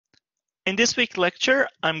In this week's lecture,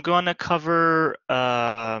 I'm going to cover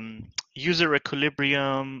user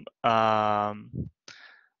equilibrium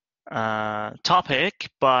topic,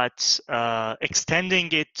 but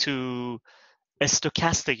extending it to a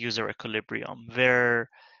stochastic user equilibrium, where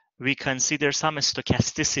we consider some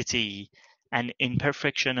stochasticity and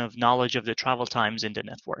imperfection of knowledge of the travel times in the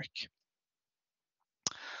network.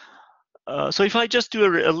 So if I just do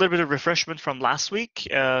a little bit of refreshment from last week.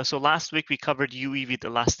 So last week we covered UE with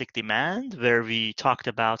elastic demand, where we talked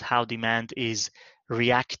about how demand is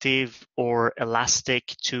reactive or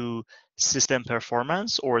elastic to system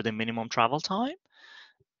performance or the minimum travel time.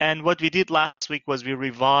 And what we did last week was we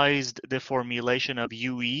revised the formulation of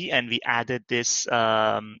UE and we added this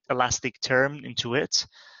elastic term into it,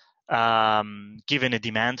 given a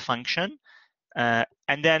demand function.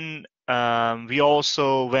 And then we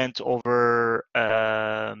also went over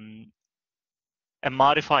a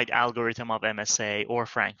modified algorithm of MSA or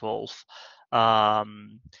Frank-Wolf.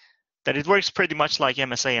 That it works pretty much like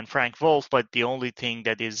MSA and Frank-Wolf, but the only thing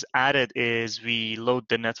that is added is we load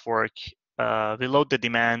the network, we load the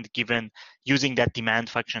demand given using that demand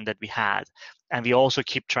function that we had. And we also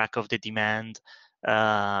keep track of the demand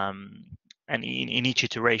and in each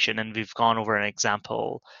iteration. And we've gone over an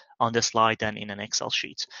example on the slide and in an Excel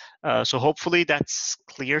sheet. So hopefully that's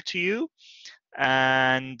clear to you.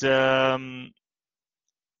 And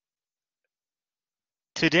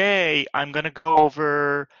today I'm going to go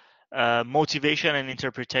over motivation and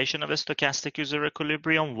interpretation of a stochastic user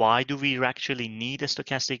equilibrium. Why do we actually need a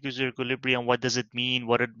stochastic user equilibrium? What does it mean?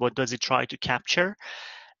 What does it try to capture?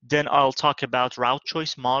 Then I'll talk about route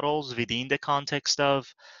choice models within the context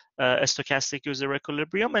of a stochastic user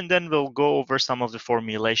equilibrium, and then we'll go over some of the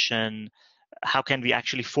formulation. How can we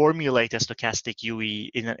actually formulate a stochastic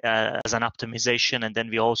UE as an optimization? And then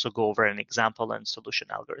we also go over an example and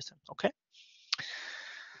solution algorithm, okay?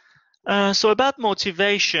 So about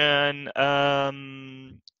motivation,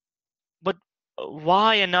 but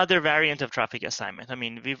why another variant of traffic assignment? I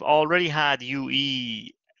mean, we've already had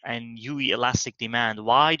UE and UE elastic demand.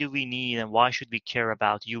 Why do we need and why should we care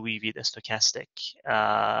about UE with a stochastic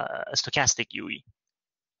UE?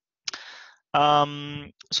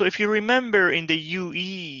 So if you remember in the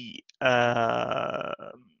UE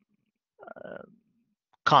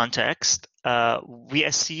context, we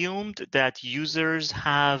assumed that users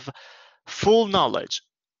have full knowledge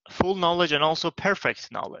and also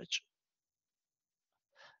perfect knowledge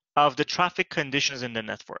of the traffic conditions in the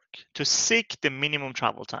network to seek the minimum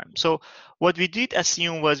travel time. So what we did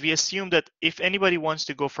assume was we assumed that if anybody wants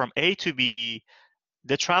to go from A to B,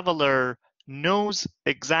 the traveler knows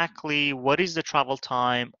exactly what is the travel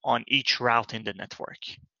time on each route in the network.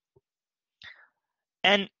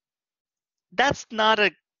 And that's not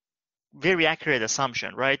a very accurate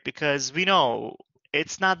assumption, right? Because we know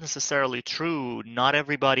it's not necessarily true. Not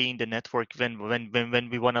everybody in the network, when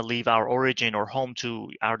we want to leave our origin or home to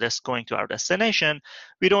our going to our destination,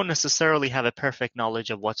 we don't necessarily have a perfect knowledge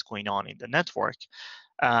of what's going on in the network.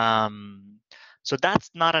 So that's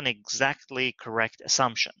not an exactly correct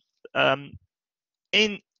assumption. In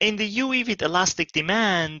the UE with elastic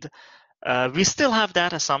demand, we still have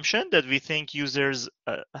that assumption that we think users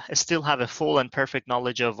still have a full and perfect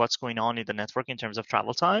knowledge of what's going on in the network in terms of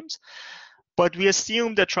travel times. But we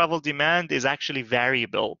assume that travel demand is actually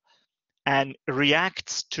variable and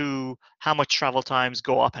reacts to how much travel times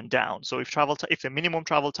go up and down. So if the minimum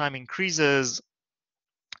travel time increases,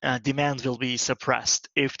 demand will be suppressed.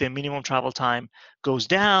 If the minimum travel time goes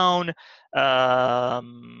down,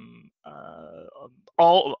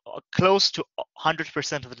 close to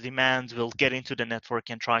 100% of the demand will get into the network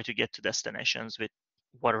and try to get to destinations with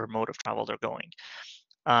whatever mode of travel they're going.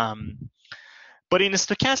 But in a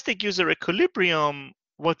stochastic user equilibrium,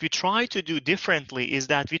 what we try to do differently is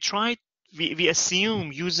that we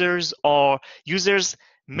assume users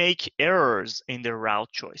make errors in their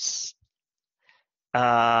route choice.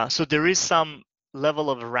 So there is some level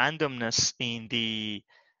of randomness in the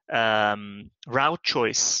route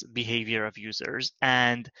choice behavior of users,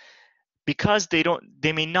 and because they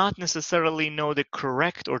may not necessarily know the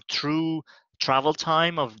correct or true travel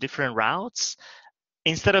time of different routes,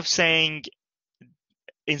 instead of saying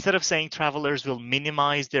travelers will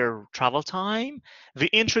minimize their travel time, we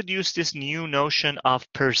introduce this new notion of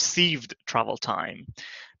perceived travel time.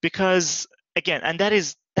 Because again, and that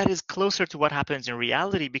is closer to what happens in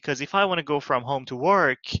reality, because if I want to go from home to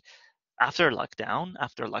work after lockdown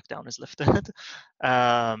is lifted,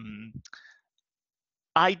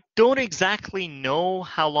 I don't exactly know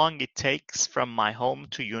how long it takes from my home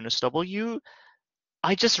to UNSW,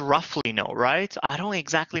 I just roughly know, right? I don't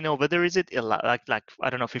exactly know whether is it like I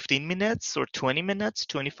don't know, 15 minutes or 20 minutes,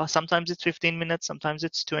 25. Sometimes it's 15 minutes, sometimes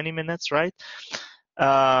it's 20 minutes, right?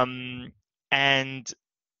 And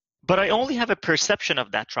but I only have a perception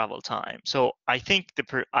of that travel time. So I think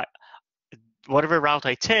whatever route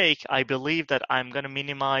I take, I believe that I'm going to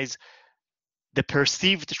minimize the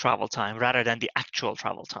perceived travel time rather than the actual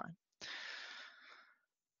travel time.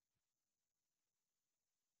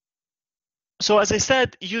 So as I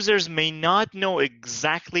said, users may not know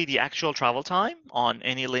exactly the actual travel time on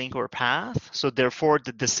any link or path. So therefore,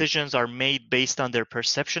 the decisions are made based on their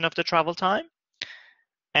perception of the travel time.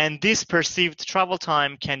 And this perceived travel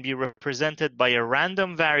time can be represented by a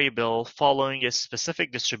random variable following a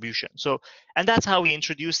specific distribution. So, and that's how we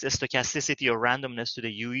introduce the stochasticity or randomness to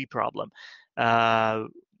the UE problem.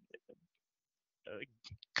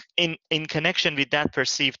 In connection with that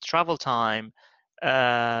perceived travel time,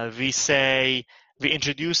 we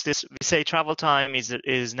introduce this. We say travel time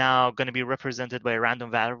is now going to be represented by a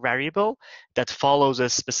random variable that follows a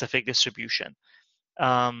specific distribution.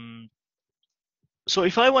 So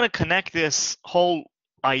if I want to connect this whole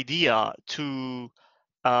idea to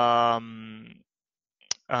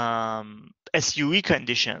SUE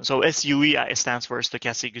condition. So SUE stands for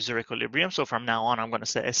stochastic user equilibrium. So from now on, I'm going to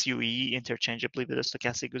say SUE interchangeably with the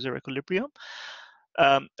stochastic user equilibrium.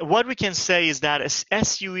 What we can say is that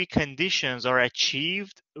SUE conditions are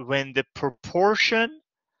achieved when the proportion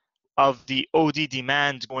of the OD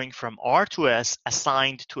demand going from R to S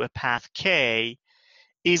assigned to a path K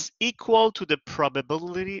is equal to the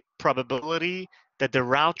probability that the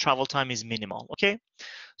route travel time is minimal. Okay,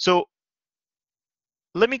 so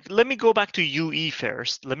let me go back to UE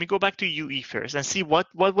first. Let me go back to UE first and see what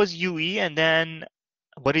was UE and then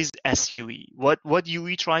what is SUE. What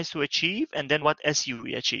UE tries to achieve and then what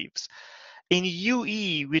SUE achieves. In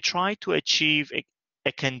UE, we try to achieve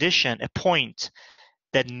a condition, a point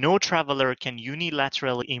that no traveler can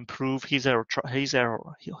unilaterally improve his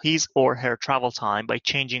or her travel time by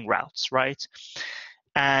changing routes, right?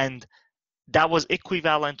 And that was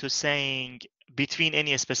equivalent to saying between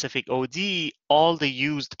any specific OD, all the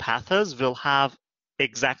used paths will have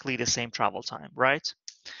exactly the same travel time, right?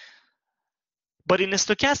 But in a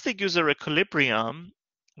stochastic user equilibrium,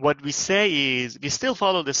 what we say is we still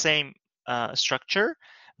follow the same structure.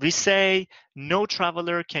 We say no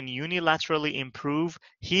traveler can unilaterally improve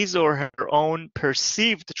his or her own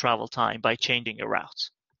perceived travel time by changing a route.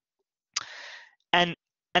 And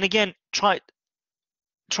again,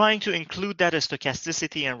 trying to include that as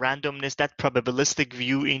stochasticity and randomness, that probabilistic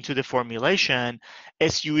view into the formulation,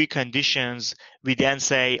 SUE conditions, we then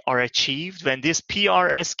say are achieved when this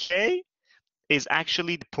PRSK is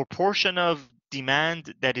actually the proportion of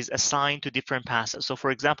demand that is assigned to different passes. So for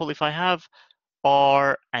example, if I have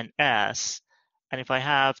R and S, and if I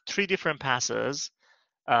have three different passes,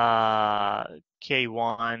 K1,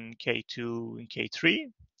 K2, and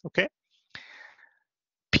K3, okay?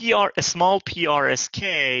 A small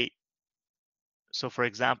PRSK, so for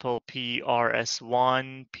example,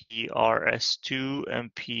 PRS1, PRS2,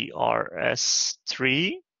 and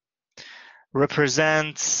PRS3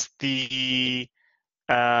 represents the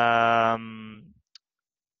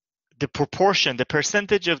proportion, the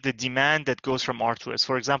percentage of the demand that goes from R to S.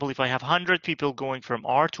 For example, if I have 100 people going from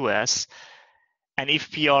R to S, and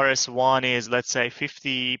if PRS1 is, let's say,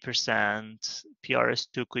 50%,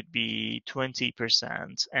 PRS2 could be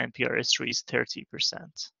 20%, and PRS3 is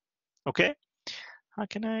 30%. Okay? How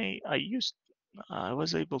can I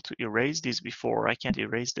was able to erase these before. I can't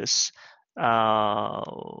erase this. Yeah,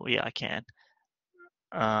 I can.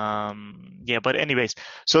 Yeah, but anyways,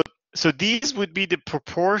 so these would be the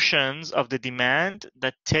proportions of the demand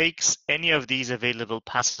that takes any of these available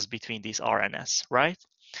passes between these R and S, right?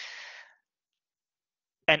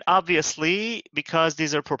 And obviously, because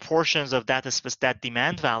these are proportions of that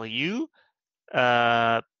demand value,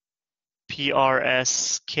 PRSK,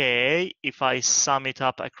 if I sum it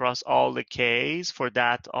up across all the Ks for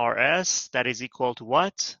that RS, that is equal to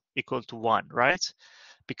what? Equal to 1, right?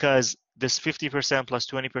 Because this 50% plus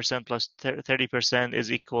 20% plus 30%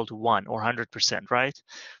 is equal to 1 or 100%, right?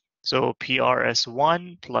 So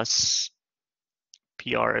PRS1 plus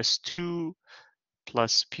PRS2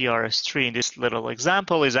 plus PRS3 in this little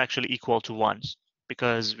example is actually equal to 1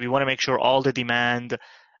 because we want to make sure all the demand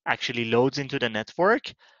actually loads into the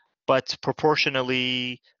network, but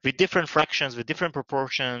proportionally with different fractions, with different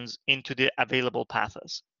proportions into the available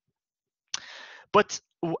paths. But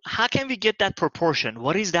how can we get that proportion?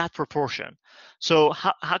 What is that proportion? So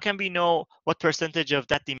how can we know what percentage of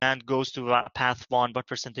that demand goes to path 1, what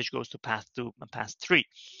percentage goes to path 2 and path 3?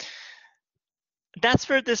 that's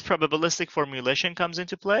where this probabilistic formulation comes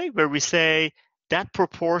into play, where we say that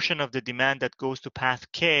proportion of the demand that goes to path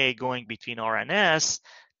K going between R and S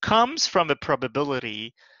comes from a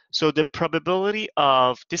probability. So the probability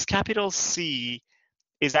of this capital C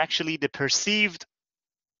is actually the perceived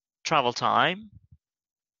travel time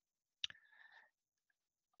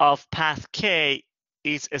of path K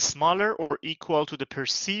is smaller or equal to the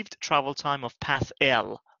perceived travel time of path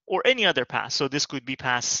L or any other path. So this could be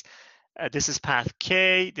path, this is path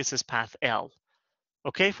K, this is path L,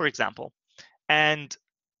 okay, for example. And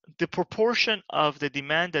the proportion of the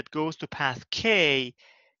demand that goes to path K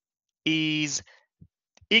is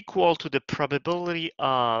equal to the probability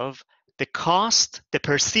of the cost, the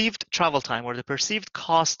perceived travel time or the perceived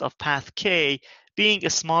cost of path K being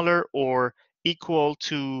smaller or equal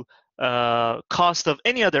to cost of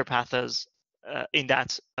any other paths in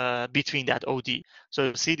that between that OD.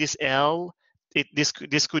 So see this L, this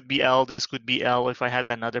could be L, this could be L. If I had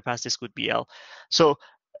another path, this could be L. So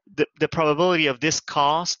the probability of this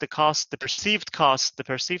cost, the perceived cost, the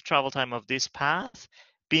perceived travel time of this path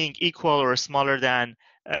being equal or smaller than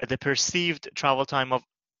the perceived travel time of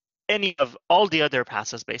any of all the other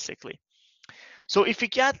passes, basically. So if we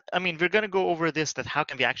get, I mean, we're going to go over this, that how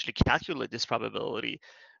can we actually calculate this probability?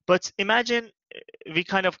 But imagine we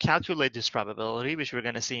kind of calculate this probability, which we're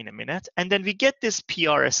going to see in a minute, and then we get this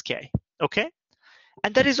PRSK, okay?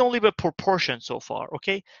 And that is only the proportion so far,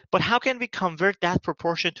 okay? But how can we convert that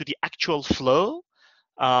proportion to the actual flow?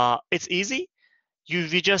 It's easy.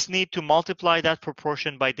 We just need to multiply that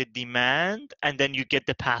proportion by the demand, and then you get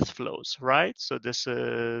the path flows, right? So this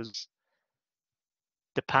is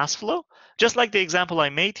the path flow. Just like the example I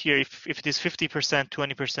made here, if it is 50%,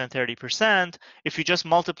 20%, 30%, if you just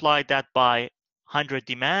multiply that by 100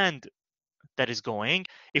 demand that is going,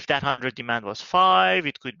 if that 100 demand was 5,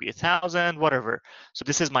 it could be 1,000, whatever. So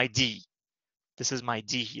this is my D. This is my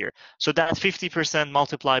D here. So that 50%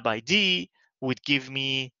 multiplied by D would give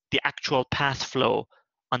me the actual path flow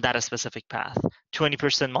on that specific path.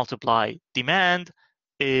 20% multiply demand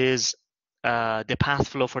is the path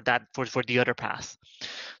flow for that for the other path.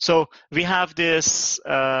 So we have this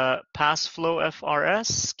path flow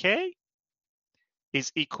FRS K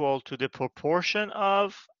is equal to the proportion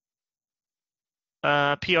of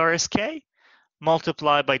PRSK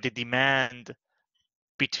multiplied by the demand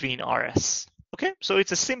between RS. Okay, so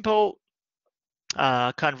it's a simple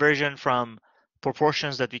conversion from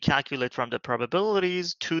proportions that we calculate from the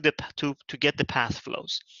probabilities to get the path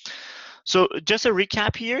flows. So just a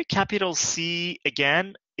recap here, capital C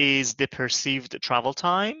again is the perceived travel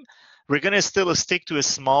time. We're going to still stick to a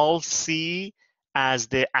small c as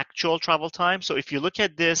the actual travel time. So if you look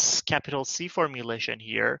at this capital C formulation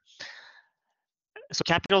here, so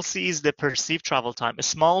capital C is the perceived travel time. A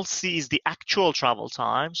small c is the actual travel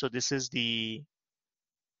time. So this is the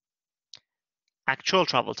actual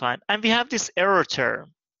travel time. And we have this error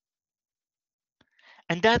term.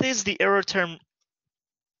 And that is the error term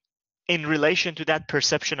in relation to that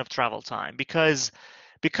perception of travel time, because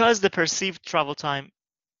the perceived travel time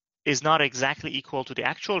is not exactly equal to the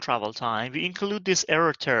actual travel time, we include this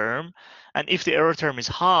error term. And if the error term is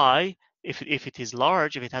high, if it is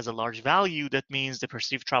large, if it has a large value, that means the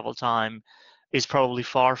perceived travel time is probably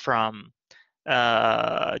far from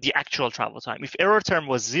the actual travel time. If error term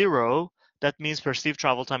was 0, that means perceived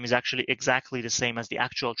travel time is actually exactly the same as the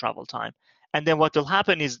actual travel time. And then what will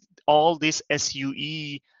happen is all this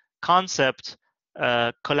SUE concept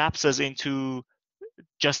collapses into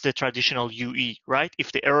just the traditional UE, right?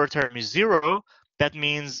 If the error term is 0, that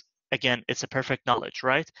means, again, it's a perfect knowledge,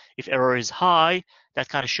 right? If error is high, that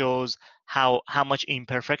kind of shows how much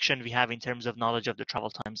imperfection we have in terms of knowledge of the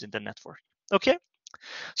travel times in the network. Okay.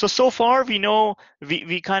 So far we know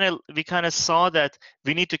we kind of saw that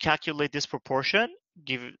we need to calculate this proportion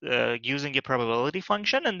using a probability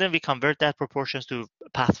function, and then we convert that proportions to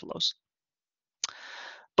path flows.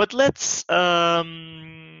 But let's let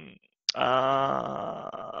me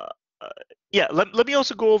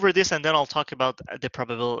also go over this, and then I'll talk about the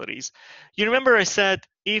probabilities. You remember I said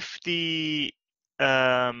if that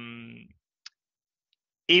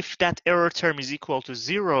error term is equal to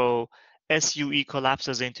 0, SUE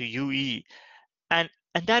collapses into UE. And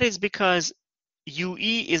that is because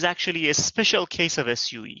UE is actually a special case of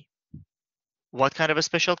SUE. What kind of a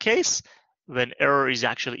special case? When error is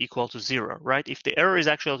actually equal to 0, right? If the error is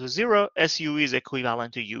actual to 0, SUE is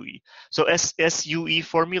equivalent to UE. So SUE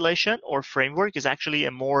formulation or framework is actually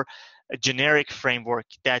a more generic framework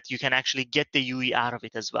that you can actually get the UE out of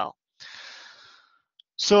it as well.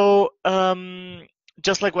 So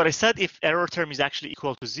just like what I said, if error term is actually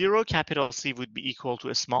equal to 0, capital C would be equal to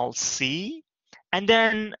a small c. And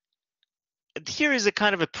then here is a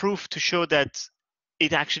kind of a proof to show that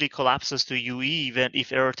it actually collapses to UE even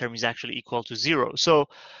if error term is actually equal to 0. So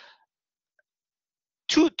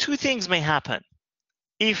two things may happen.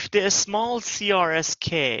 If the small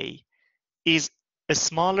CRSK is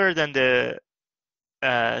smaller than the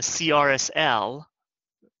CRSL,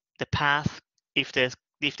 the path, if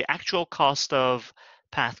the actual cost of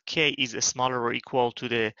path K is smaller or equal to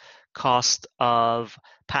the cost of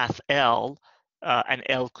path L, and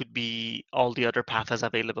L could be all the other paths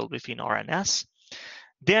available between R and S,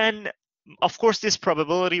 then of course this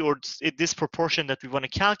probability or this proportion that we want to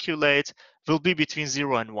calculate will be between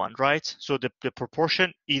 0 and 1, right? So the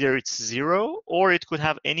proportion, either it's 0 or it could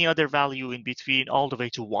have any other value in between all the way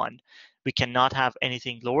to 1. We cannot have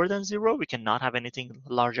anything lower than 0. We cannot have anything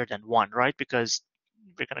larger than 1, right? Because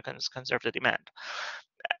we're going to conserve the demand.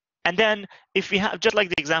 And then if we have, just like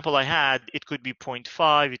the example I had, it could be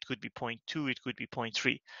 0.5, it could be 0.2, it could be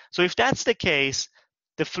 0.3. So if that's the case,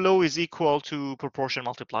 the flow is equal to proportion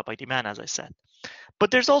multiplied by demand, as I said.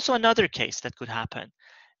 But there's also another case that could happen.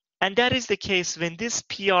 And that is the case when this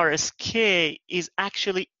PRSK is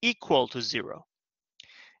actually equal to 0.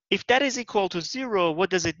 If that is equal to 0,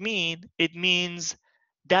 what does it mean? It means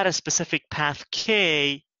that a specific path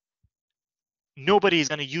K, nobody is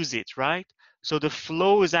going to use it, right? So the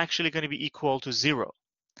flow is actually going to be equal to 0.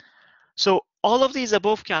 So all of these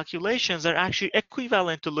above calculations are actually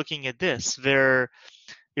equivalent to looking at this, where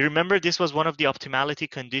you remember this was one of the optimality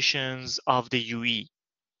conditions of the UE.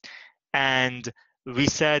 And we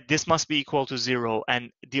said this must be equal to 0.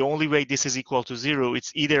 And the only way this is equal to 0,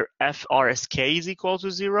 it's either FRSK is equal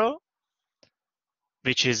to 0,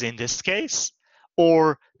 which is in this case,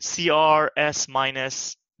 or CRS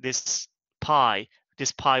minus this pi.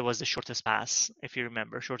 This pi was the shortest path, if you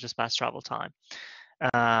remember, shortest path travel time,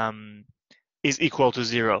 is equal to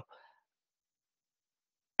 0.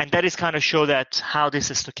 And that is kind of show that how this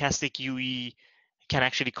stochastic UE can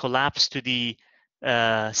actually collapse to the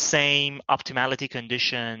same optimality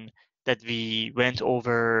condition that we went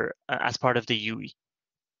over as part of the UE.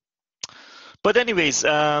 But anyways,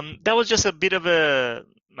 that was just a bit of a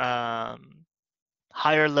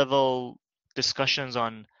higher level discussions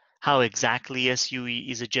on how exactly SUE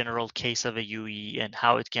is a general case of a UE and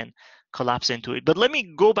how it can collapse into it. But let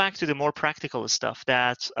me go back to the more practical stuff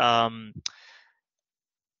that I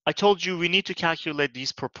told you we need to calculate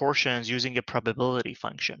these proportions using a probability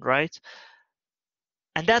function, right?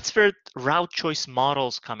 And that's where route choice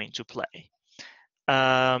models come into play. There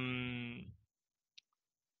are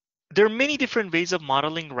many different ways of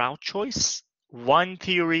modeling route choice. One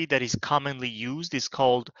theory that is commonly used is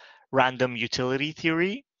called random utility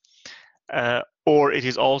theory, or it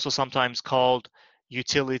is also sometimes called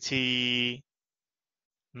utility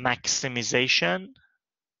maximization.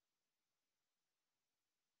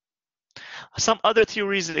 Some other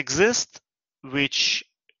theories exist, which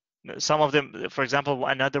some of them, for example,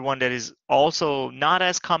 another one that is also not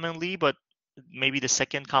as commonly, but maybe the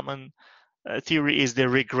second common theory is the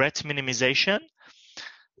regret minimization.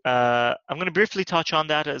 I'm going to briefly touch on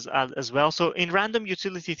that as well. So in random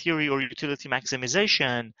utility theory or utility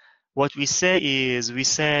maximization, what we say is we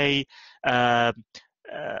say in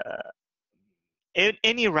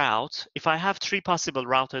any route, if I have 3 possible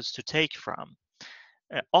routes to take from,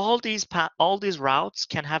 all these routes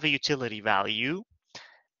can have a utility value,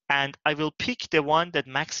 and I will pick the one that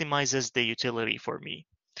maximizes the utility for me.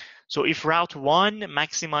 So if route 1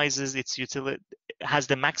 maximizes its utility, has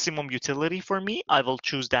the maximum utility for me, I will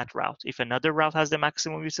choose that route. If another route has the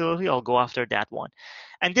maximum utility, I'll go after that one.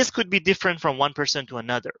 And this could be different from one person to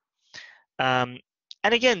another. And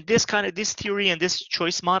again, this theory and this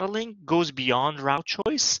choice modeling goes beyond route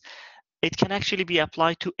choice. It can actually be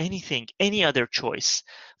applied to anything, any other choice.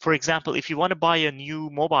 For example, if you want to buy a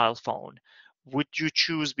new mobile phone, would you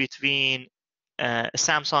choose between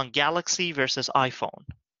Samsung Galaxy versus iPhone?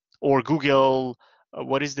 Or Google,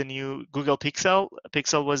 what is the new Google Pixel?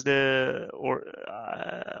 Pixel was the, or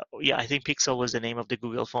yeah, I think Pixel was the name of the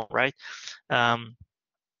Google phone, right?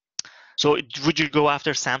 So would you go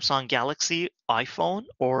after Samsung Galaxy, iPhone,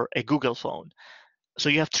 or a Google phone? So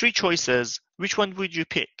you have 3 choices. Which one would you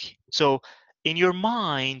pick? So in your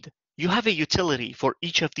mind, you have a utility for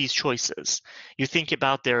each of these choices. You think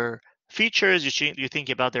about their features, you think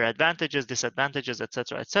about their advantages, disadvantages,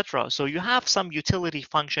 etc., etc. So you have some utility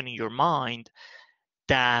function in your mind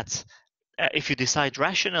that if you decide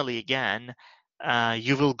rationally again,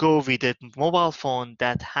 you will go with a mobile phone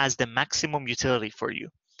that has the maximum utility for you.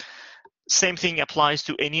 Same thing applies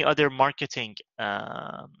to any other marketing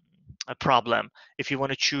problem. If you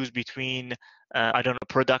want to choose between, I don't know,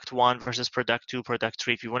 product 1 versus product 2, product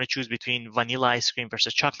 3, if you want to choose between vanilla ice cream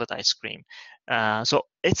versus chocolate ice cream. So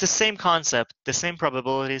it's the same concept, the same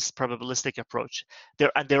probabilistic approach.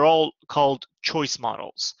 They're all called choice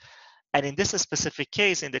models. And in this specific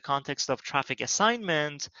case, in the context of traffic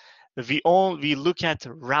assignment, we look at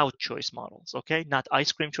route choice models, okay? Not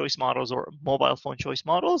ice cream choice models or mobile phone choice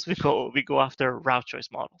models. We go after route choice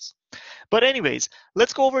models. But anyways,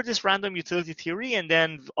 let's go over this random utility theory, and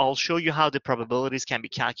then I'll show you how the probabilities can be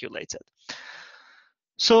calculated.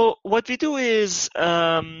 So what we do is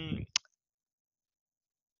we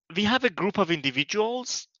have a group of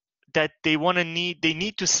individuals that they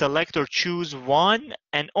need to select or choose one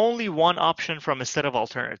and only one option from a set of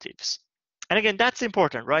alternatives. And again, that's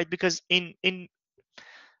important, right? Because in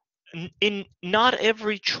not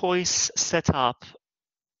every choice setup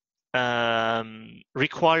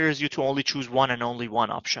requires you to only choose one and only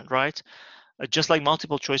one option, right? Just like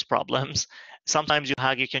multiple choice problems, sometimes you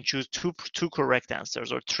can choose two correct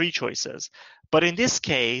answers or three choices. But in this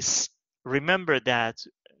case, remember that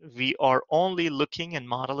we are only looking and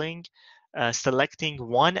modeling, selecting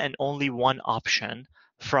one and only one option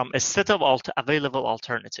from a set of available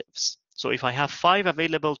alternatives. So if I have 5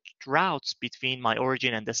 available routes between my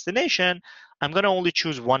origin and destination, I'm going to only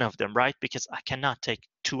choose one of them, right? Because I cannot take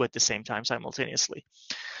 2 at the same time simultaneously.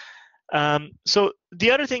 So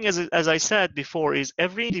the other thing is, as I said before, is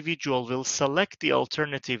every individual will select the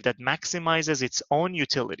alternative that maximizes its own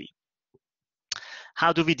utility.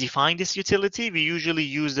 How do we define this utility? We usually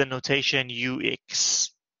use the notation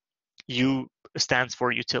UX. U stands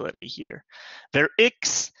for utility here, where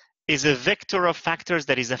X is a vector of factors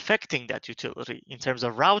that is affecting that utility. In terms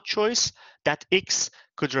of route choice, that X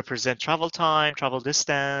could represent travel time, travel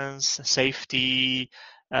distance, safety,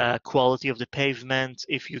 quality of the pavement,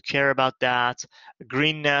 if you care about that.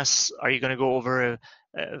 Greenness, are you going to go over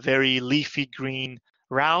a very leafy green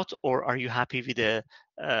route, or are you happy with a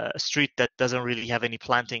street that doesn't really have any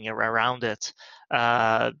planting around it?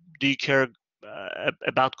 Do you care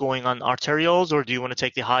about going on arterials, or do you want to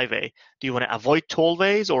take the highway? Do you want to avoid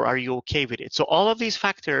tollways, or are you okay with it? So all of these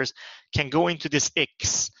factors can go into this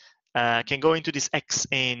X,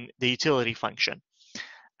 in the utility function.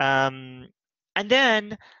 And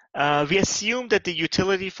then we assume that the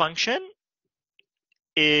utility function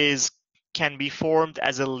can be formed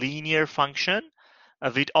as a linear function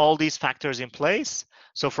with all these factors in place.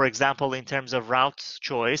 So for example, in terms of route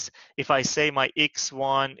choice, if I say my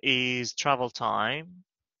X1 is travel time,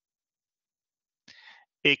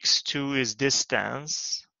 X2 is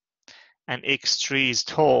distance, and X3 is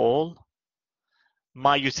toll,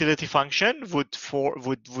 my utility function would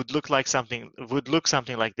look something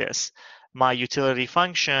like this. My utility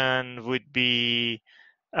function would be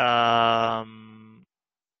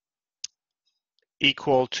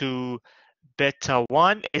equal to beta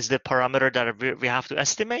 1 is the parameter that we have to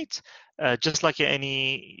estimate, just like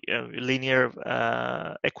any linear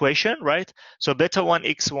equation, right? So beta 1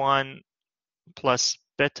 x1 plus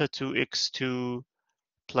beta 2 x2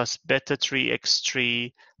 plus beta 3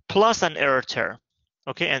 x3 plus an error term.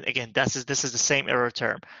 Okay, and again, this is the same error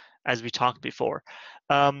term as we talked before.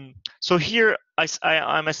 So here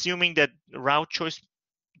I'm assuming that route choice,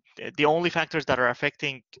 the only factors that are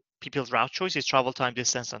affecting people's route choice is travel time,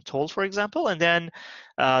 distance, and toll, for example. And then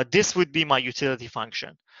this would be my utility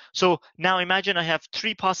function. So now imagine I have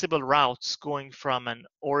 3 possible routes going from an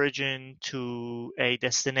origin to a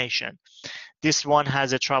destination. This one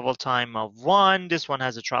has a travel time of 1, this one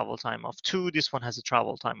has a travel time of 2, this one has a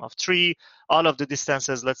travel time of 3. All of the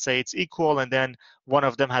distances, let's say it's equal, and then one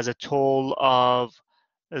of them has a toll of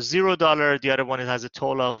 $0, the other one has a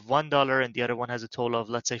toll of $1, and the other one has a toll of,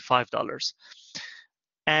 let's say, $5.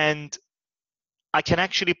 And I can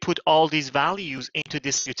actually put all these values into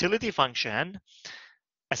this utility function,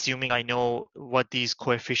 assuming I know what these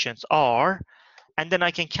coefficients are, and then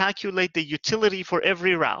I can calculate the utility for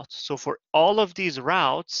every route. So for all of these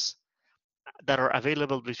routes that are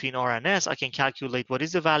available between R and S, I can calculate what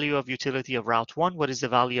is the value of utility of route 1, what is the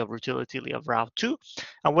value of utility of route 2,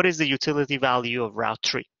 and what is the utility value of route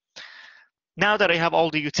 3. Now that I have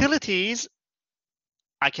all the utilities,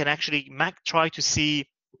 I can actually try to see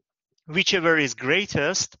whichever is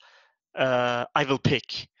greatest, I will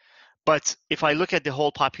pick. But if I look at the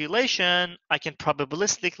whole population, I can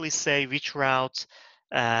probabilistically say which route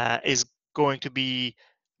is going to be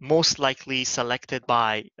most likely selected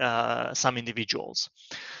by some individuals.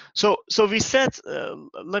 So we said,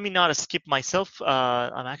 let me not skip myself.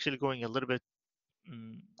 I'm actually going a little bit,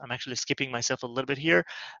 I'm actually skipping myself a little bit here.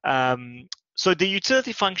 So the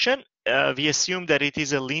utility function we assume that it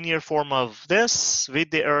is a linear form of this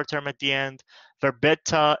with the error term at the end, where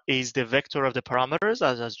beta is the vector of the parameters,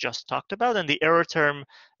 as I just talked about, and the error term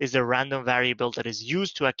is the random variable that is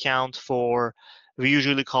used to account for, we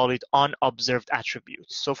usually call it unobserved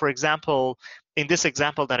attributes. So for example, in this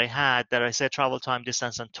example that I had, that I said travel time,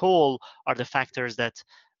 distance, and toll are the factors that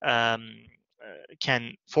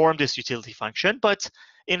can form this utility function, but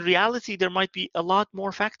in reality, there might be a lot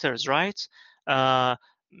more factors, right?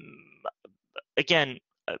 Again,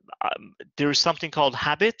 there is something called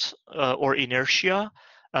habit or inertia,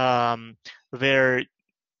 where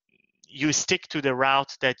you stick to the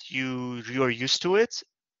route that you're used to it,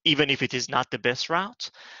 even if it is not the best route.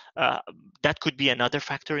 That could be another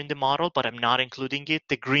factor in the model, but I'm not including it.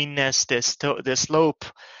 The greenness, the slope,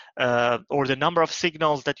 or the number of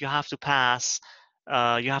signals that you have to pass,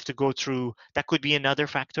 you have to go through. That could be another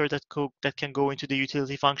factor that can go into the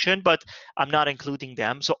utility function, but I'm not including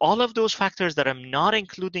them. So all of those factors that I'm not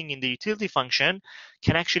including in the utility function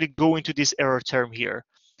can actually go into this error term here.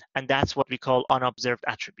 And that's what we call unobserved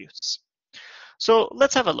attributes. So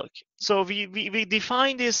let's have a look. So we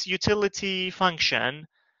define this utility function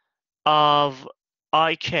of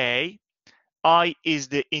ik. I is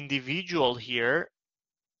the individual here,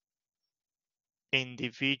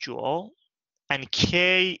 individual, and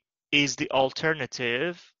k is the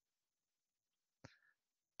alternative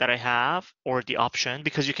that I have, or the option,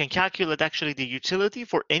 because you can calculate actually the utility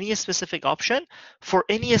for any specific option for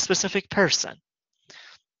any specific person.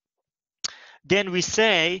 Then we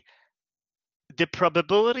say the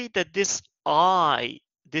probability that the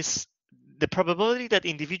probability that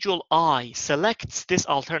individual I selects this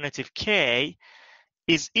alternative k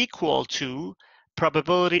is equal to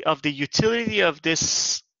probability of the utility of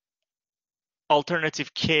this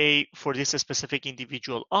alternative k for this specific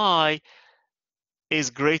individual I is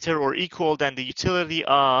greater or equal than the utility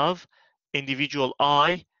of individual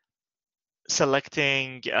I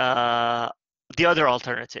selecting the other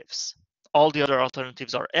alternatives. All the other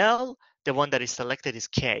alternatives are L. The one that is selected is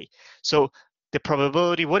K. So the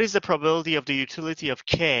probability, what is the probability of the utility of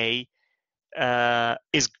K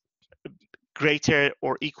is greater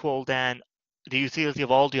or equal than the utility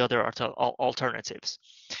of all the other alternatives.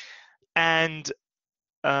 And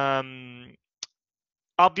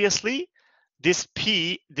obviously, this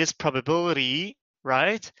P, this probability,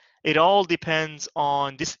 right? It all depends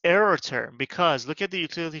on this error term, because look at the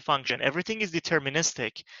utility function. Everything is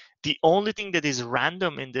deterministic. The only thing that is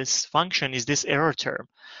random in this function is this error term.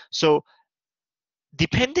 So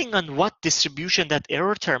depending on what distribution that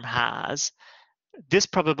error term has, this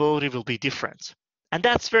probability will be different. And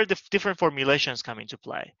that's where the different formulations come into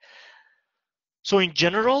play. So in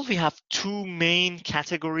general, we have two main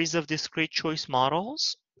categories of discrete choice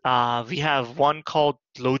models. We have one called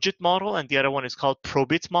logit model, and the other one is called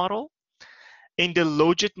probit model. In the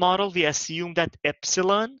logit model, we assume that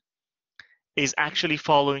epsilon is actually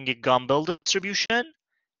following a Gumbel distribution.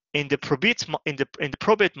 In the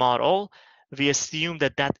probit model, we assume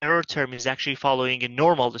that that error term is actually following a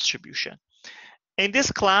normal distribution. In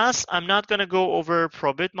this class, I'm not going to go over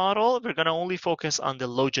probit model. We're going to only focus on the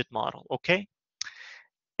logit model, okay?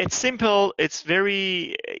 It's simple. It's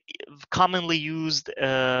very commonly used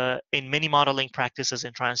in many modeling practices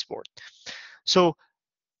in transport. So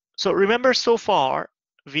remember, so far,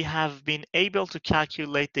 we have been able to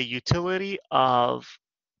calculate the utility of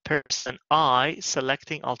person I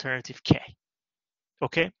selecting alternative K,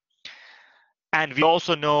 okay? And we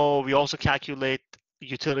also calculate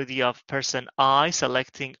utility of person I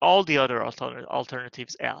selecting all the other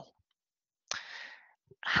alternatives L.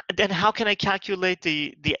 Then how can I calculate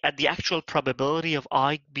the actual probability of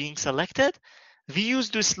I being selected? We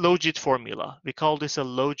use this logit formula. We call this a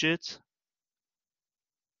logit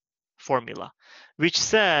formula, which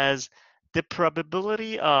says the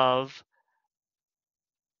probability of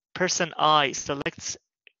person I selects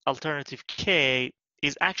alternative K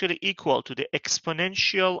is actually equal to the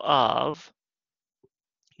exponential of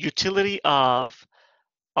utility of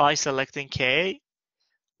I selecting K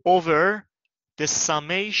over the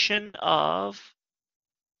summation of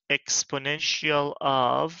exponential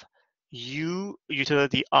of U,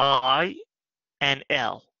 utility I, and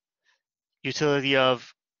L, utility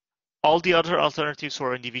of all the other alternatives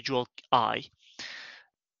for individual I.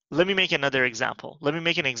 Let me make another example. Let me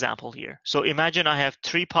make an example here. So imagine I have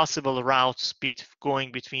three possible routes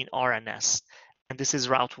going between R and S. And this is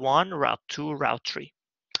route 1, route 2, route 3.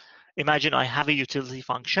 Imagine I have a utility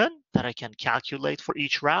function that I can calculate for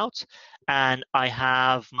each route, and I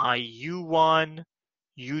have my U1,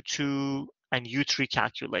 U2, and U3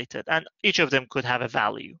 calculated, and each of them could have a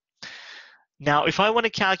value. Now, if I want to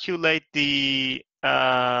calculate the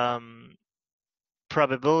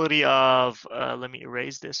probability of, let me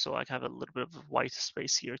erase this so I have a little bit of white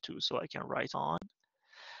space here too, so I can write on.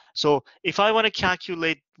 So if I want to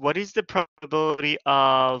calculate what is the probability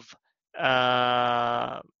of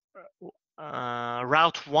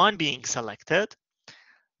route 1 being selected,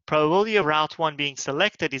 probability of route 1 being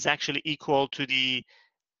selected is actually equal to the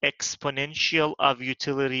exponential of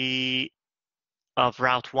utility of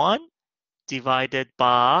route 1 divided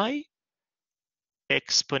by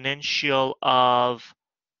exponential of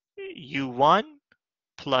u1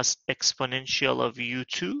 plus exponential of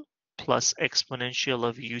u2 plus exponential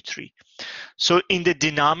of u3. So in the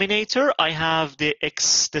denominator, I have the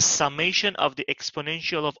summation of the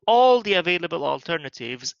exponential of all the available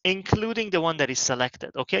alternatives, including the one that is selected.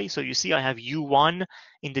 Okay, so you see I have u1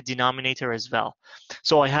 in the denominator as well.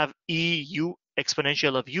 So I have eu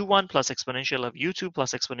exponential of u1 plus exponential of u2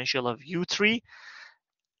 plus exponential of u3.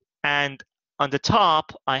 And on the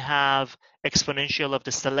top, I have exponential of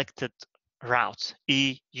the selected route,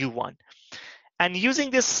 eu1. And using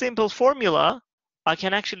this simple formula, I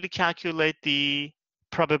can actually calculate the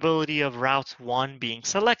probability of route 1 being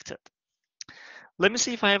selected. Let me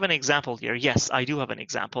see if I have an example here. Yes, I do have an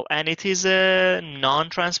example, and it is a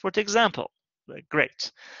non-transport example.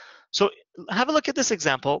 Great. So have a look at this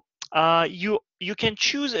example. You can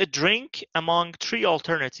choose a drink among 3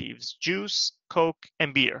 alternatives: juice, Coke,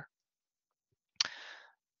 and beer.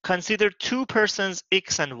 Consider 2 persons,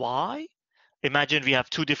 X and Y. Imagine we have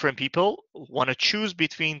 2 different people, want to choose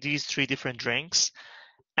between these 3 different drinks,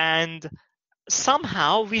 and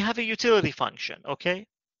somehow we have a utility function, okay?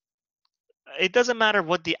 It doesn't matter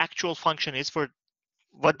what the actual function is for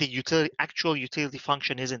what the actual utility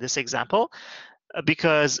function is in this example,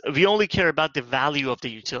 because we only care about the value of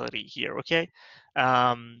the utility here, okay?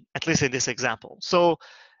 At least in this example. So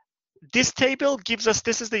this table gives us,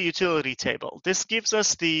 this is the utility table. This gives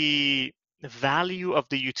us the value of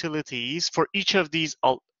the utilities for each of these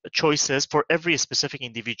choices for every specific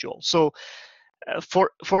individual. So for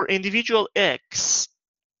individual X,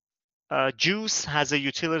 juice has a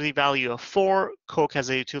utility value of 4, Coke has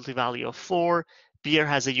a utility value of 4, beer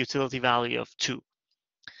has a utility value of 2.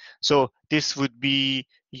 So this would be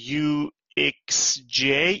uxj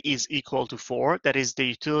is equal to 4. That is the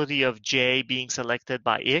utility of j being selected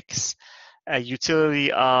by X. A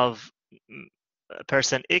utility of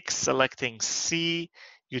person X selecting C,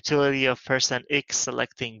 utility of person X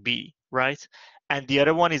selecting B, right? And the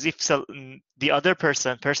other one is if the other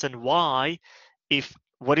person Y, if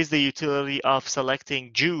what is the utility of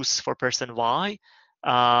selecting juice for person Y?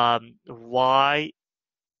 Y,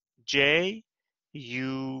 J,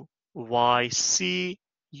 U, Y, C,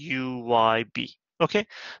 U, Y, B. Okay,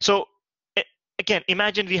 so again,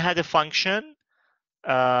 imagine we had a function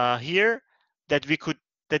here that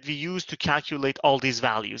we use to calculate all these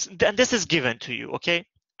values. And this is given to you, okay?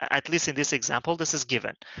 At least in this example, this is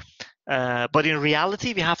given. But in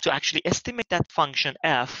reality, we have to actually estimate that function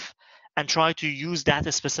f and try to use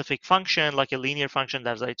that specific function, like a linear function,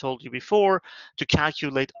 as I told you before, to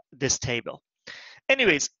calculate this table.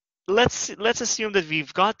 Anyways, let's assume that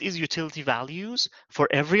we've got these utility values for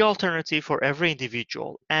every alternative, for every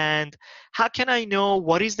individual. And how can I know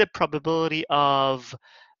what is the probability of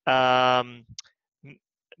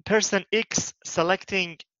person X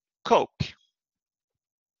selecting Coke?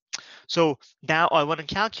 So now I want to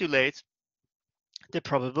calculate the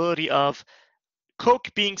probability of Coke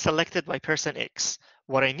being selected by person X.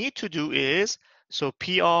 What I need to do is, so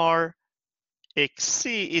PR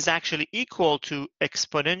XC is actually equal to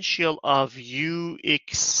exponential of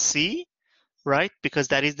UXC, right? Because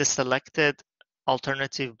that is the selected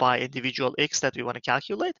alternative by individual X that we want to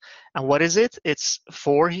calculate. And what is it? It's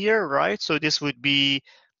 4 here, right? So this would be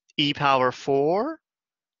e power 4,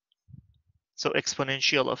 so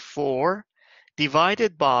exponential of 4,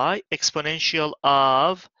 divided by exponential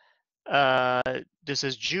of, this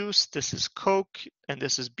is juice, this is Coke, and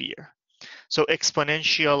this is beer. So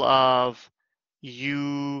exponential of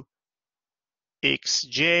uxj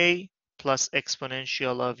plus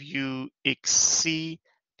exponential of uxc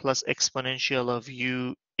plus exponential of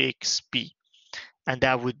uxb. And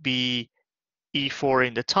that would be E4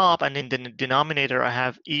 in the top, and in the denominator, I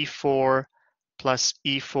have E4 plus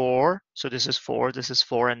E4. So this is 4, this is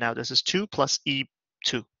 4, and now this is 2 plus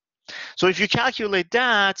E2. So if you calculate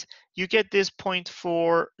that, you get this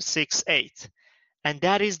 0.468. And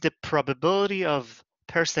that is the probability of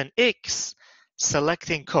person X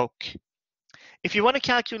selecting Coke. If you want to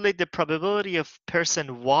calculate the probability of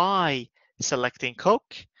person Y selecting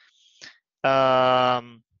Coke,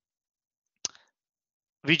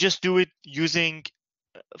 we just do it using,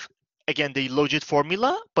 again, the logit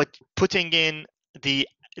formula, but putting in the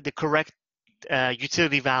correct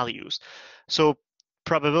utility values. So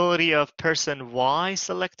probability of person Y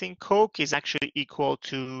selecting Coke is actually equal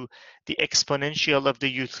to the exponential of the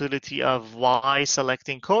utility of Y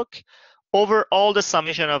selecting Coke over all the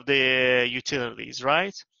summation of the utilities,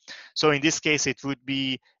 right? So in this case, it would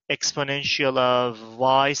be exponential of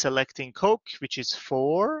Y selecting Coke, which is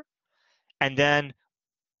 4, and then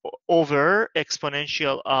over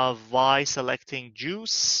exponential of Y selecting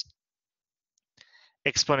juice,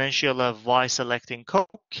 exponential of Y selecting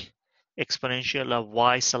Coke, exponential of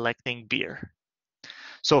Y selecting beer.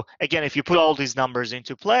 So again, if you put all these numbers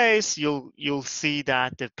into place, you'll see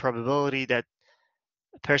that the probability that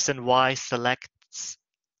person Y selects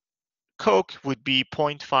Coke would be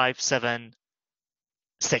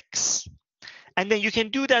 0.576. And then you can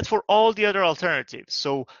do that for all the other alternatives.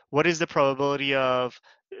 So what is the probability of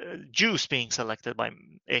juice being selected by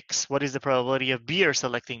X? What is the probability of beer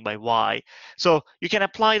selecting by Y? So you can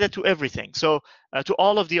apply that to everything. So to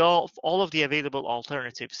all of the available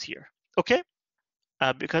alternatives here. Okay?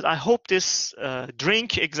 Because I hope this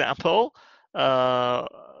drink example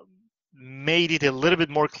made it a little bit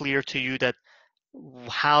more clear to you that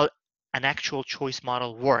how an actual choice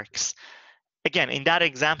model works. Again, in that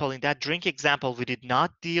example, in that drink example, we did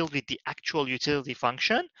not deal with the actual utility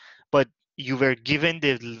function, but you were given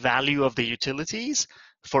the value of the utilities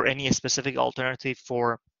for any specific alternative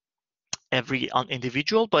for every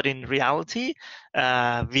individual. But in reality,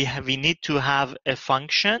 we need to have a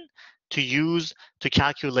function to use to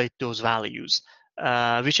calculate those values,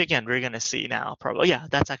 which again, we're going to see now probably. Yeah,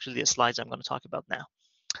 that's actually the slides I'm going to talk about now.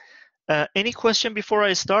 Any question before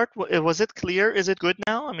I start? Was it clear? Is it good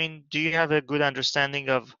now? I mean, do you have a good understanding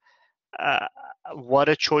of what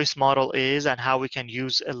a choice model is and how we can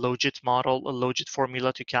use a logit model, a logit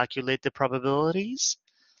formula to calculate the probabilities?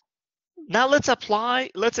 Now let's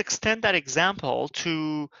extend that example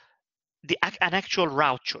to an actual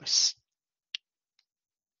route choice.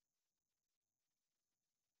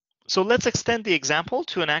 So let's extend the example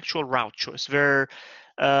to an actual route choice where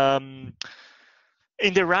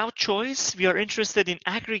in the route choice, we are interested in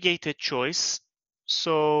aggregated choice.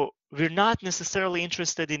 So we're not necessarily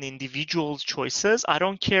interested in individual choices. I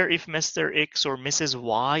don't care if Mr. X or Mrs.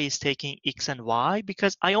 Y is taking X and Y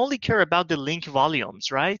because I only care about the link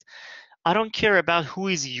volumes, right? I don't care about who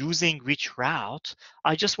is using which route.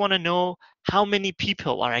 I just want to know how many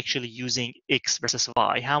people are actually using X versus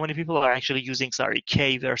Y, how many people are actually using,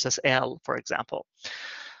 K versus L, for example.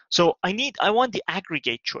 So I want the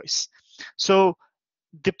aggregate choice. So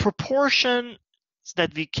the proportion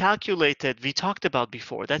that we calculated, we talked about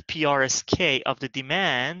before, that PRSK of the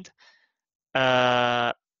demand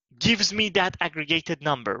gives me that aggregated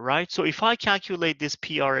number, right? So if I calculate this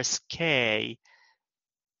PRSK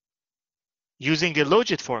using the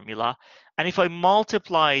logit formula, and if I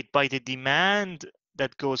multiply it by the demand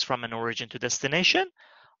that goes from an origin to destination,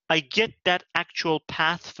 I get that actual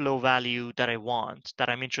path flow value that I want, that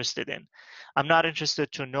I'm interested in. I'm not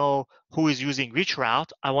interested to know who is using which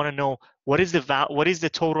route. I want to know what is the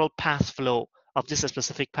total path flow of this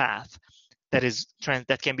specific path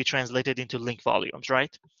that can be translated into link volumes,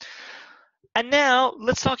 right? And now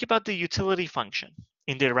let's talk about the utility function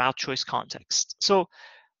in the route choice context. So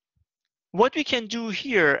what we can do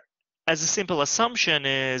here as a simple assumption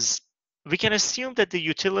is we can assume that the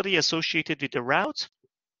utility associated with the route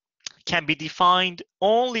can be defined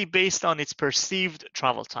only based on its perceived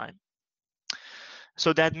travel time.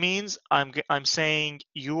 So that means I'm saying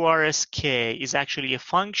URSK is actually a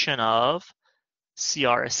function of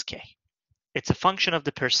CRSK. It's a function of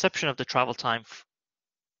the perception of the travel time.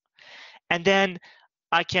 And then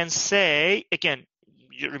I can say, again,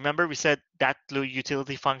 you remember we said that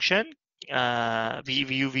utility function, we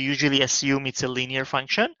usually assume it's a linear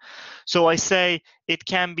function. So I say it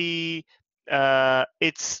can be,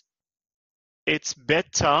 it's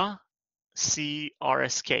beta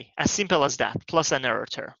CRSK, as simple as that, plus an error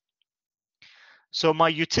term. So my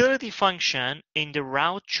utility function in the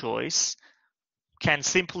route choice can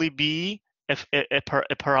simply be a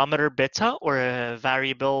parameter beta or a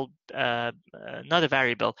variable, not a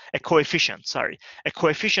variable, a coefficient, a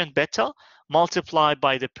coefficient beta multiplied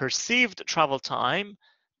by the perceived travel time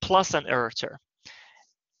plus an error term.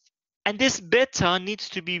 And this beta needs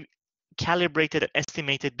to be calibrated and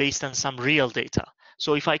estimated based on some real data.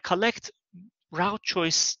 So if I collect route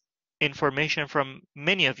choice information from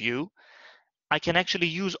many of you, I can actually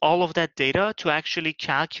use all of that data to actually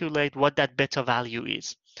calculate what that beta value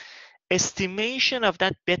is. Estimation of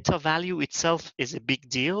that beta value itself is a big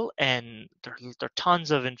deal, and there are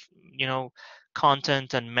tons of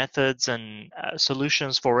content and methods and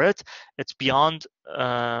solutions for it. It's beyond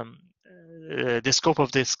the scope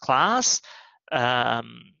of this class.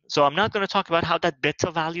 So I'm not going to talk about how that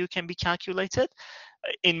beta value can be calculated.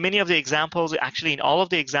 In many of the examples, actually in all of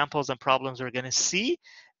the examples and problems we're going to see,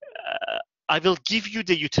 I will give you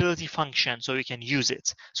the utility function so you can use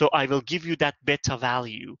it. So I will give you that beta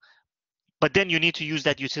value, but then you need to use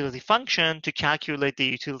that utility function to calculate the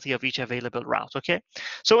utility of each available route, okay?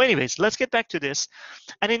 So anyways, let's get back to this.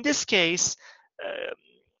 And in this case,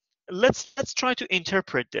 let's try to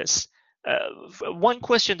interpret this. One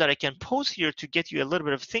question that I can pose here to get you a little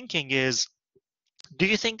bit of thinking is, do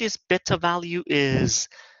you think this beta value is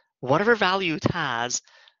whatever value it has?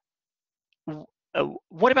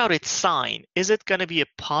 What about its sign? Is it going to be a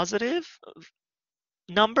positive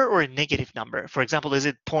number or a negative number? For example, is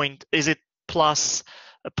it plus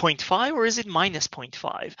 0.5 or is it minus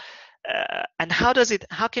 0.5? And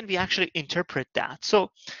how can we actually interpret that?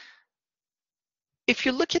 So if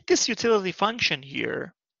you look at this utility function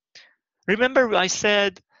here, remember I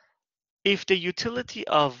said if the utility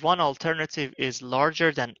of one alternative is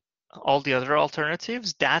larger than all the other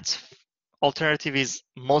alternatives, that alternative is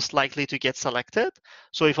most likely to get selected.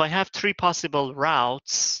 So if I have 3 possible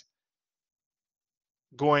routes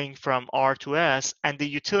going from R to S, and the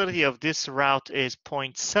utility of this route is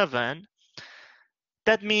 0.7,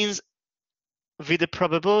 that means with the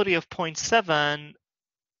probability of 0.7,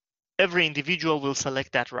 every individual will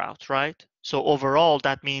select that route, right? So overall,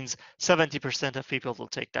 that means 70% of people will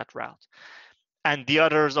take that route. And the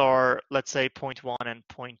others are, let's say, 0.1 and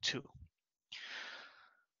 0.2.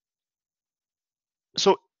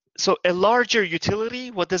 So a larger utility,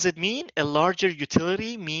 what does it mean? A larger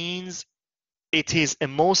utility means it is a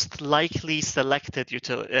most likely selected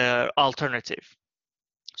alternative.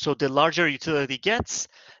 So the larger utility gets,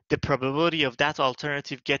 the probability of that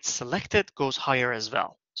alternative gets selected goes higher as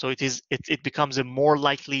well. So it becomes a more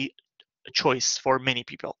likely choice for many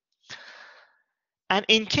people. And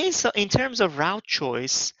in terms of route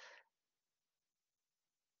choice,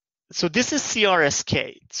 so this is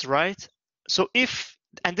CRSK, right? So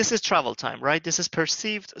and this is travel time, right? This is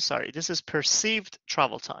perceived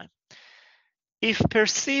travel time. If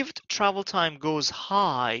perceived travel time goes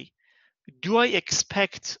high, do I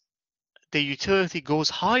expect the utility goes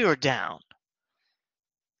high or down?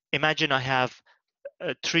 Imagine I have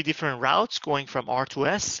 3 different routes going from R to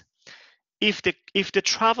S. If the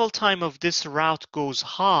travel time of this route goes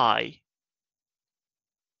high,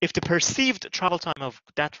 if the perceived travel time of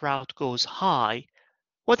that route goes high,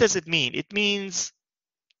 what does it mean? It means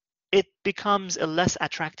it becomes a less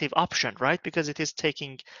attractive option, right? Because it is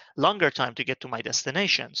taking longer time to get to my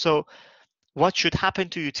destination. So what should happen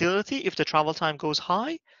to utility if the travel time goes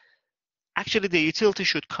high? Actually, the utility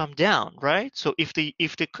should come down, right? So if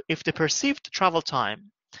the perceived travel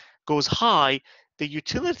time goes high, the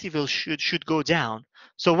utility should go down.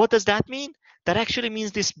 So what does that mean? That actually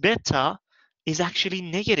means this beta is actually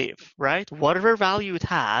negative, right? Whatever value it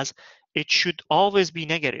has, it should always be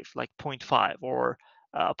negative, like 0.5 or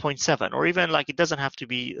 0.7, or even like it doesn't have to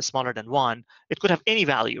be smaller than 1. It could have any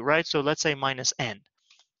value, right? So let's say minus n,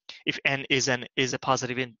 if n is a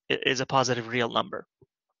positive real number.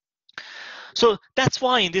 So that's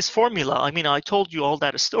why in this formula, I mean, I told you all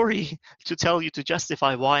that story to tell you to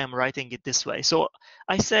justify why I'm writing it this way. So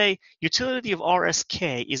I say utility of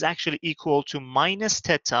RSK is actually equal to minus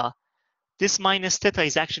theta. This minus theta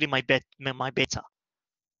is actually my beta.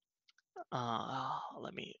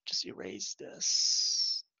 Let me just erase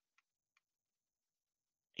this.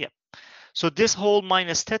 Yep. So this whole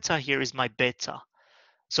minus theta here is my beta.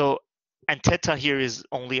 So, and theta here is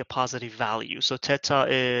only a positive value. So theta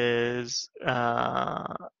is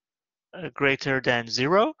greater than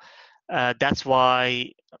 0. That's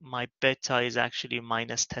why my beta is actually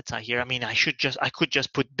minus theta here. I mean, I could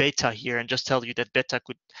just put beta here and just tell you that beta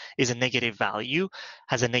is a negative value,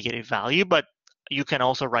 has a negative value, but you can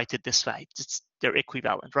also write it this way. They're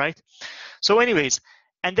equivalent, right? So anyways,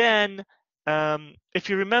 and then if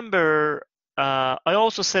you remember, I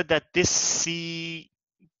also said that this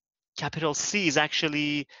capital C is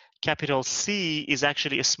actually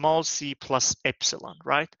a small c plus epsilon,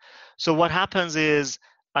 right? So what happens is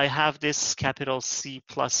I have this capital C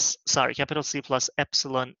plus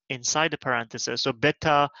epsilon inside the parenthesis. So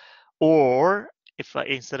beta, or if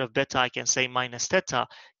instead of beta, I can say minus theta,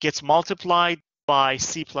 gets multiplied by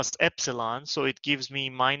C plus epsilon. So it gives me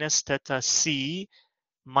minus theta C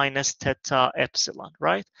minus theta epsilon,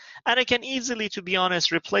 right? And I can easily, to be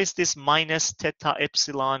honest, replace this minus theta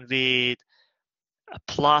epsilon with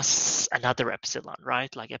plus another epsilon,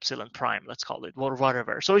 right? Like epsilon prime, let's call it, or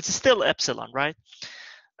whatever. So it's still epsilon, right?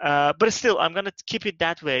 But still, I'm going to keep it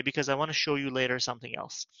that way because I want to show you later something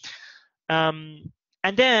else. And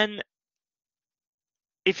then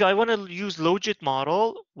if I want to use logit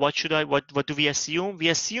model, what do we assume? We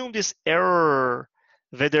assume this error,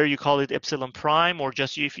 whether you call it epsilon prime or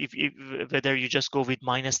just if whether you just go with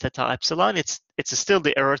minus theta epsilon, it's still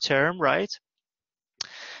the error term, right?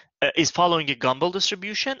 Is following a Gumbel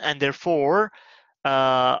distribution, and therefore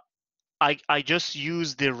I just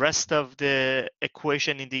use the rest of the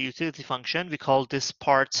equation in the utility function. We call this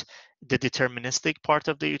part the deterministic part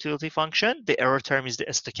of the utility function. The error term is the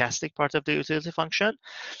stochastic part of the utility function.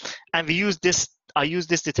 And we use this, I use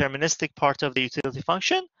this deterministic part of the utility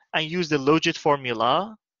function and use the logit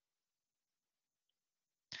formula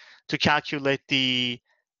to calculate the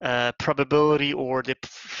probability or the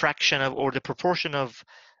fraction of, or the proportion of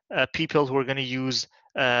people who are going to use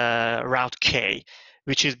route K,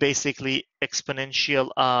 which is basically exponential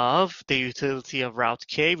of the utility of route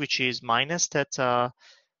K, which is minus theta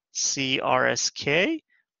CRSK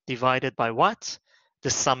divided by what? The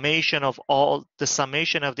summation of the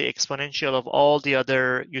exponential of all the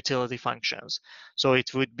other utility functions. So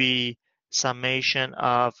it would be summation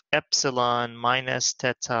of epsilon minus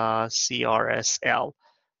theta CRSL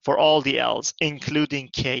for all the L's, including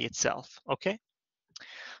K itself, okay?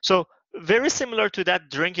 So very similar to that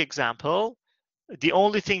drink example, the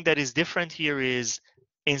only thing that is different here is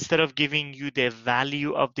instead of giving you the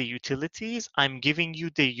value of the utilities, I'm giving you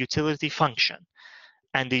the utility function.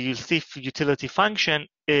 And the utility function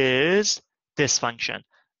is this function.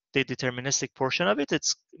 The deterministic portion of it,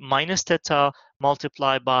 it's minus theta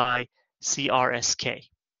multiplied by CRSK.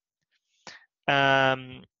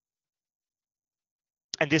 And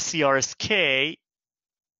this CRSK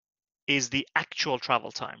is the actual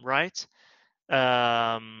travel time, right?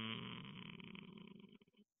 Yeah.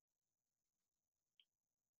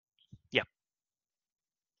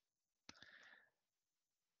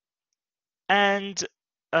 And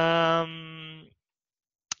I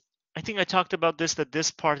think I talked about this, that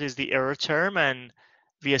this part is the error term, and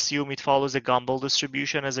we assume it follows a Gumbel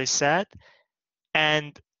distribution, as I said.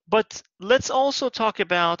 But let's also talk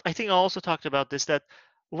about, I think I also talked about this, that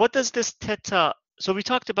what does this theta, so we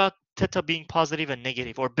talked about theta being positive and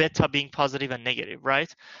negative, or beta being positive and negative,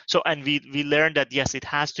 right? So, and we learned that, yes, it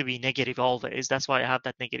has to be negative always. That's why I have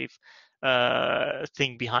that negative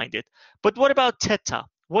thing behind it. But what about theta?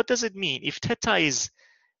 What does it mean? If theta is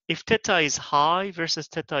high versus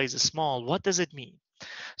theta is small, what does it mean?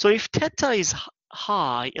 So if theta is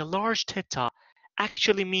high, a large theta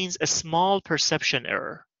actually means a small perception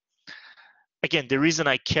error. Again, the reason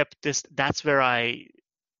I kept this,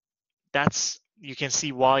 you can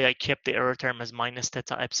see why I kept the error term as minus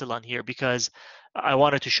theta epsilon here, because I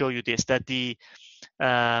wanted to show you this, that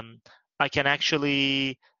I can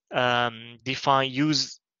actually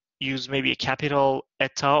use maybe a capital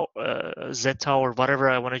eta, zeta, or whatever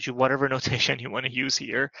I want to do, whatever notation you want to use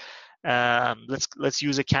here. Let's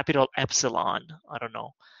use a capital epsilon. I don't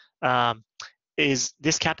know. Is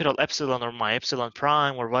this capital epsilon, or my epsilon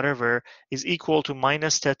prime, or whatever, is equal to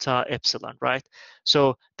minus theta epsilon, right?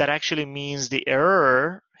 So that actually means the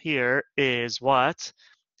error here is what?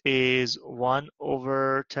 Is 1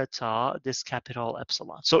 over theta, this capital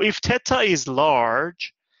epsilon. So if theta is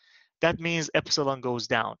large, that means epsilon goes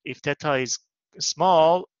down. If theta is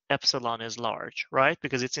small, epsilon is large, right?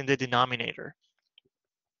 Because it's in the denominator.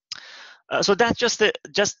 So that's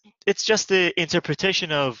it's just the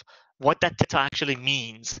interpretation of what that theta actually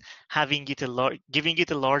means. Giving it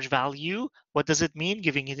a large value, what does it mean?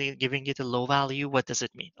 Giving it a low value, what does it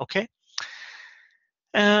mean? Okay.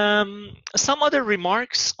 Some other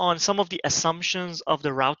remarks on some of the assumptions of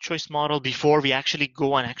the route choice model before we actually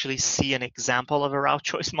go and actually see an example of a route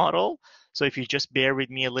choice model. So if you just bear with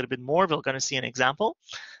me a little bit more, we're going to see an example.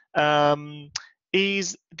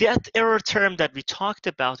 Is that error term that we talked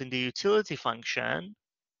about in the utility function,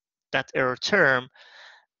 that error term,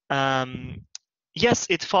 yes,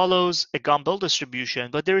 it follows a Gumbel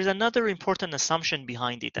distribution, but there is another important assumption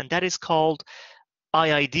behind it, and that is called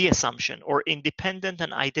IID assumption, or independent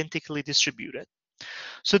and identically distributed.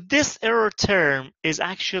 So this error term is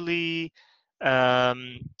actually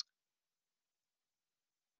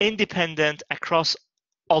independent across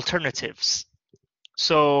alternatives.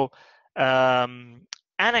 So, and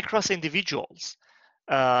across individuals,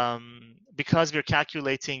 because we're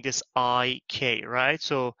calculating this IK, right?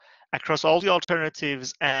 So across all the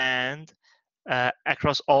alternatives and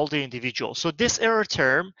across all the individuals. So this error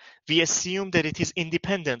term, we assume that it is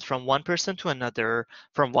independent from one person to another,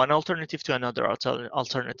 from one alternative to another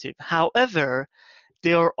alternative. However,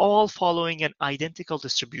 they are all following an identical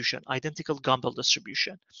distribution, identical Gumbel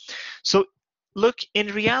distribution. So Look, in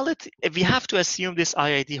reality, we have to assume this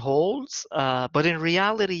IID holds, but in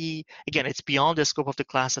reality, again, it's beyond the scope of the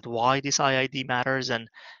class at why this IID matters and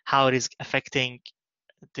how it is affecting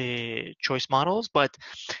the choice models. But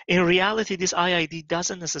in reality, this IID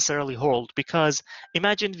doesn't necessarily hold because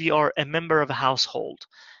imagine we are a member of a household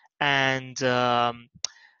and you,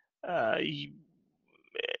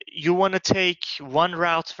 you want to take one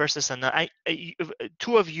route versus another.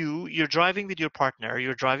 Two of you, you're driving with your partner,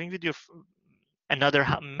 you're driving with your another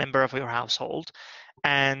member of your household,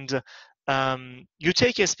 and you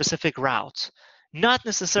take a specific route, not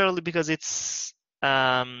necessarily because it's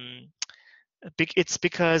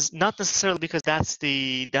because not necessarily because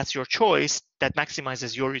that's your choice that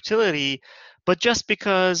maximizes your utility, but just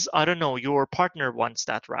because I don't know your partner wants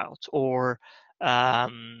that route or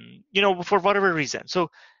for whatever reason.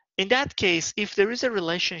 So in that case, if there is a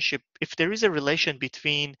relationship, if there is a relation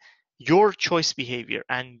between your choice behavior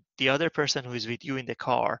and the other person who is with you in the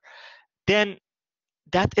car, then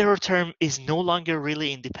that error term is no longer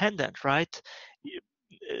really independent, right?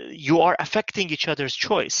 You are affecting each other's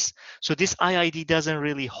choice. So this IID doesn't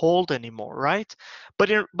really hold anymore, right?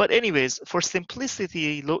 But anyways, for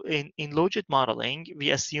simplicity in logit modeling, we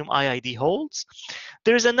assume IID holds.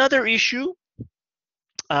 There's another issue.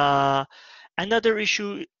 Uh, another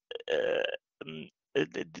issue.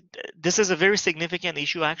 This is a very significant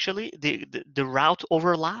issue, actually. The route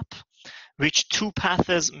overlap, which two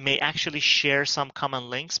paths may actually share some common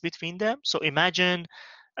links between them. So imagine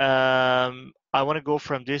I want to go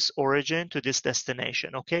from this origin to this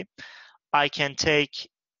destination, okay? I can take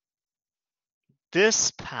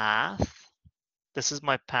this path. This is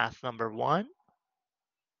my path number 1.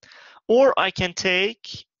 Or I can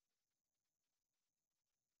take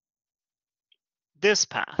this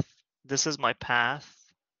path. This is my path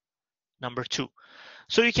number 2.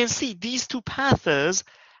 So you can see these two paths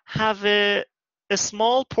have a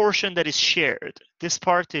small portion that is shared. This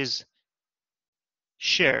part is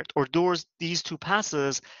shared, or these two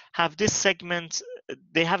passes have this segment,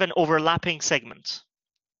 they have an overlapping segment.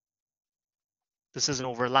 This is an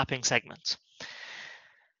overlapping segment.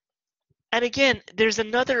 And again, there's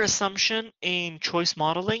another assumption in choice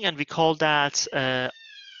modeling, and we call that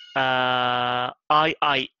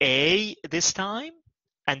IIA this time,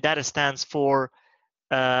 and that stands for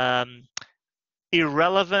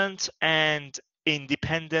irrelevant and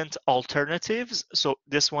independent alternatives. So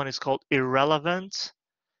this one is called irrelevant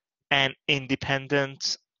and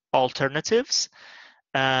independent alternatives,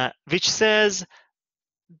 which says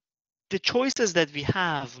the choices that we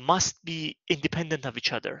have must be independent of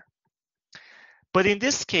each other. But in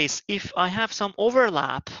this case, if I have some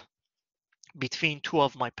overlap between two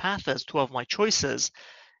of my paths, two of my choices,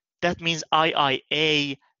 that means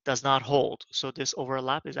IIA does not hold. So this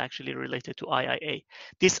overlap is actually related to IIA.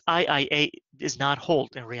 This IIA does not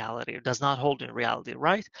hold in reality. It does not hold in reality,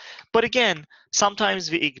 right? But again, sometimes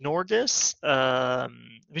we ignore this,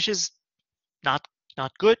 which is not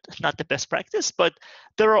good, not the best practice, but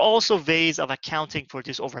there are also ways of accounting for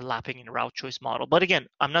this overlapping in route choice model. But again,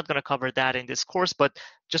 I'm not going to cover that in this course, but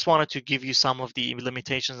just wanted to give you some of the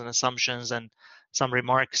limitations and assumptions and some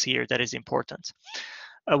remarks here that is important.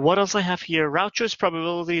 What else I have here? Route choice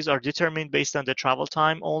probabilities are determined based on the travel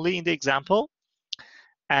time only in the example.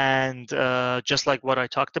 And just like what I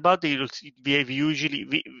talked about, in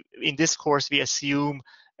this course, we assume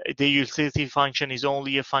the utility function is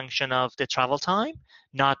only a function of the travel time,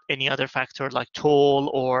 not any other factor like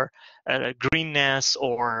toll or greenness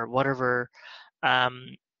or whatever.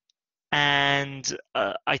 And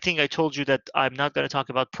I think I told you that I'm not going to talk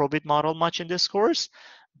about probit model much in this course,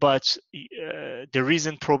 but the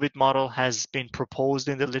reason probit model has been proposed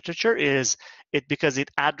in the literature is because it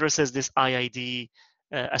addresses this IID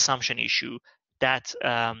assumption issue that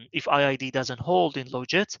if IID doesn't hold in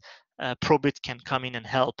logit, probit can come in and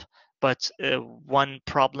help. But one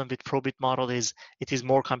problem with probit model is it is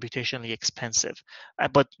more computationally expensive.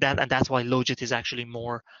 And that's why logit is actually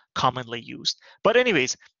more commonly used. But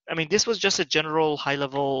anyways, I mean, this was just a general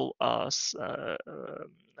high-level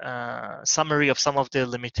summary of some of the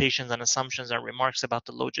limitations and assumptions and remarks about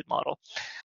the logit model.